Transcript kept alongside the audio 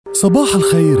صباح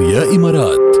الخير يا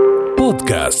إمارات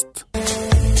بودكاست.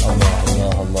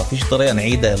 الله فيش طريقة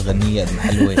نعيدها الغنية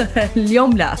حلوة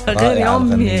اليوم لا غير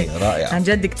يوم رائعة عن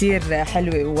جد كتير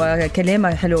حلوة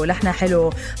وكلامها حلو ولحنها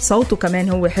حلو صوته كمان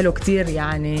هو حلو كتير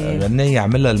يعني غنية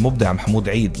عملها المبدع محمود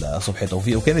عيد لصبحي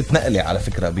توفيق وكانت نقلة على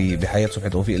فكرة بحياة صبحي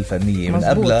توفيق الفنية. من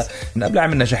قبلها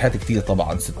عمل نجاحات كتير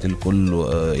طبعا، ست الكل،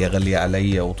 يا غالية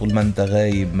علي، وطول ما انت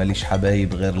غايب ماليش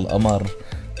حبايب غير القمر،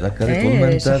 ذكرت طول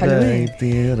ما انت غايب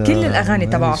كل الأغاني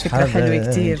تبعه فكرة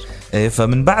حلوة كتير.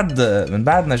 فمن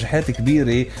بعد نجاحات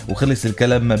كبيرة وخلص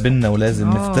الكلام ما بيننا ولازم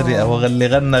نفترق، وغلي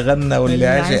غنى واللي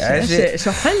عاشق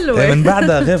شو حلوة. من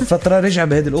بعدها غيب فترة رجع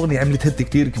بهذه الأغنية، عملت هت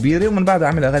كتير كبيرة، ومن بعدها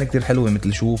عمل أغاني كتير حلوة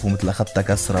مثل شوف ومثل أخذتها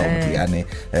كسرة ومثل يعني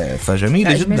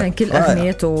فجميلة جدا. كل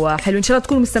أغنيته حلو. إن شاء الله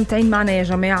تكونوا مستمتعين معنا يا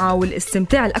جماعة،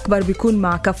 والاستمتاع الأكبر بيكون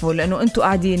مع كفو، لأنه أنتوا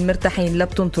قاعدين مرتاحين، لا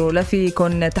بتنطروا لا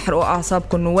فيكن تحرقوا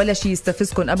أعصابكم ولا شيء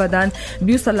يستفزكم أبدا.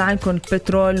 بيوصل لعندكم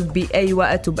بترول بأي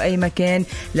وقت وبأي مكان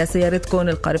لسيارتكم،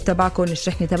 القارب تبعكم،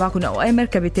 الشحنة تبعكم، أو أي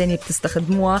مركبة تانية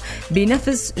بتستخدموها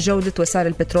بنفس جودة وسعر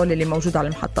البترول اللي موجود على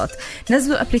المحطات.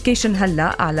 نزلوا الابليكيشن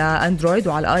هلا على اندرويد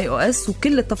وعلى اي او اس،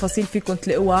 وكل التفاصيل فيكم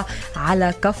تلاقوها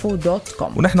على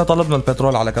كفو.com. ونحن طلبنا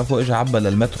البترول على كفو، اجى عبى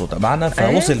للمترو تبعنا،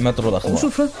 فوصل مترو الأخبار.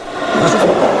 شوفوا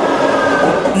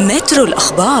مترو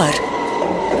الأخبار.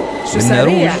 شو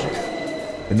سريع.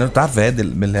 إنه تعرف هذا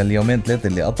من اليومين ثلاثة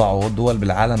اللي قطعوا الدول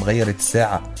بالعالم غيرت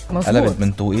الساعة، قلبت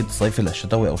من توقيت الصيفي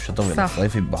للشتوي أو الشتوي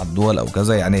للصيفي ببعض الدول أو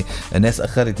كذا، يعني ناس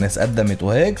أخرت ناس قدمت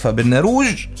وهيك.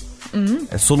 فبالنرويج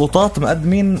السلطات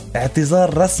مقدمين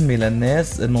اعتذار رسمي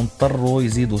للناس إنه اضطروا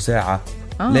يزيدوا ساعة.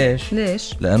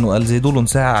 ليش؟ لأنه قال زيدوا لهم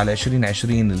ساعة على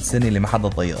 2020 السنة اللي ما حدا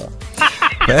طيقها.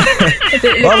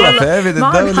 والله فهمت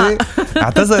الدولة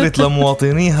اعتذرت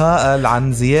لمواطنيها قال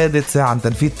عن زيادة ساعة عن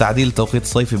تنفيذ تعديل التوقيت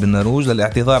الصيفي بالنرويج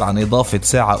للاعتذار عن إضافة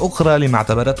ساعة أخرى لما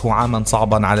اعتبرته عاما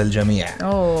صعبا على الجميع.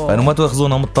 فإنه ما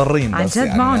تأخذونا مضطرين بس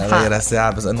يعني غير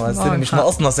الساعة، بس إنه هالسنة مش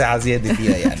ناقصنا ساعة زيادة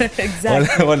فيها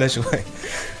يعني ولا شوي.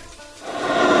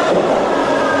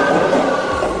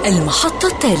 المحطة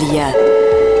التالية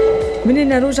من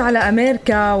النرويج على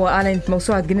أمريكا، وأعلنت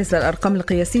موسوعة جينيس للأرقام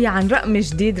القياسية عن رقم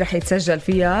جديد رح يتسجل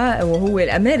فيها، وهو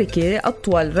الأمريكي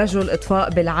أطول رجل إطفاء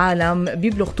بالعالم،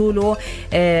 بيبلغ طوله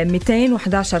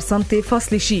 211 سنتي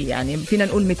فاصل شي، يعني فينا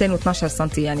نقول 212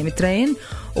 سنتي، يعني مترين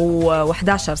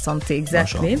و11 سنتي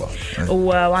exactly.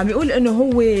 وعم يقول إنه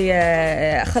هو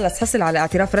خلص حصل على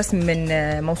اعتراف رسمي من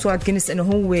موسوعة جينيس إنه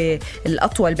هو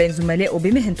الأطول بين زملائه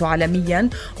بمهنته عالميا.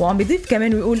 وعم بيضيف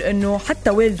كمان ويقول إنه حتى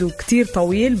والده كتير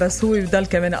طويل، بس هو يفضل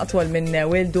كمان أطول من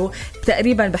والده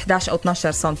تقريبا ب 11 أو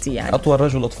 12 سنتي، يعني أطول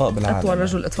رجل إطفاء بالعالم. أطول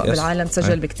رجل إطفاء بالعالم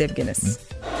سجل بكتاب جينيس.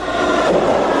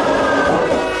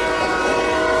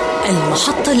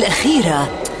 المحطة الأخيرة.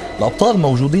 الأبطال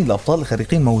موجودين، الأبطال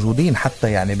الخارقين موجودين،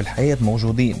 حتى يعني بالحياة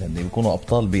موجودين، اللي بيكونوا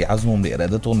أبطال بعزمهم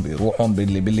بإرادتهم بروحهم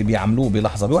باللي بيعملوه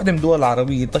بلحظة. بواحدة من الدول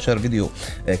العربية انتشر فيديو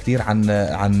كتير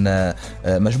عن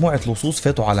مجموعة لصوص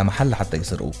فاتوا على محل حتى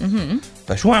يسرقوه.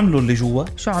 فشو عملوا اللي جوا؟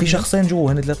 في شخصين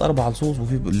جوا، هن 3-4 لصوص،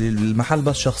 وفي المحل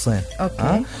بس شخصين.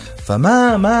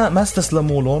 فما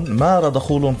استسلموا لهم، ما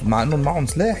رضخوا لهم مع انهم معهم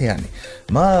سلاح، يعني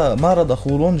ما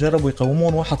رضخوا لهم، جربوا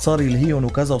يقومون، واحد صار يلهيهم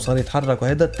وكذا وصار يتحرك،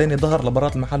 وهذا الثاني ظهر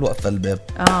لبرات المحل وقفل الباب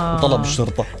وطلب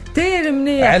الشرطة. كتير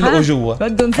منيح، علقوا جوا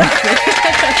بدهم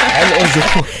علقوا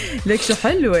جوا. ليك شو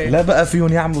حلوة. لا بقى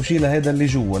فيهم يعملوا شيء لهذا اللي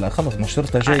جوا، لا خلص ما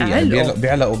الشرطة جاي، يعني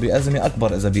بيعلقوا بأزمة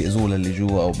أكبر إذا بيأذوا للي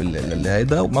جوا أو باللي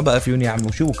هيدا، وما بقى فيهم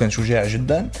يعملوا شيء. وكان شجاع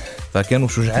جدا، فكانوا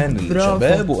شجعان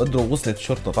الشباب وقدروا وصلت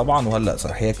الشرطة طبعا، وهلأ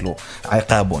رح ياكلوا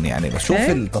عقابهم يعني. بس شوف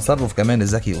التصرف كمان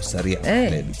الذكي والسريع.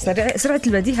 سرعة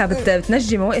البديهة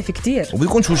بتنجي مواقف كتير،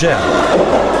 وبيكون شجاع.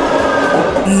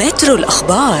 مترو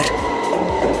الأخبار.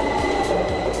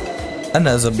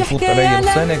 أنا إذا بفوت علي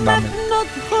لسانك بعمل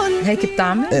هيك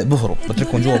بتعمل؟ بهرب،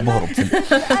 بتركون جوا بهرب.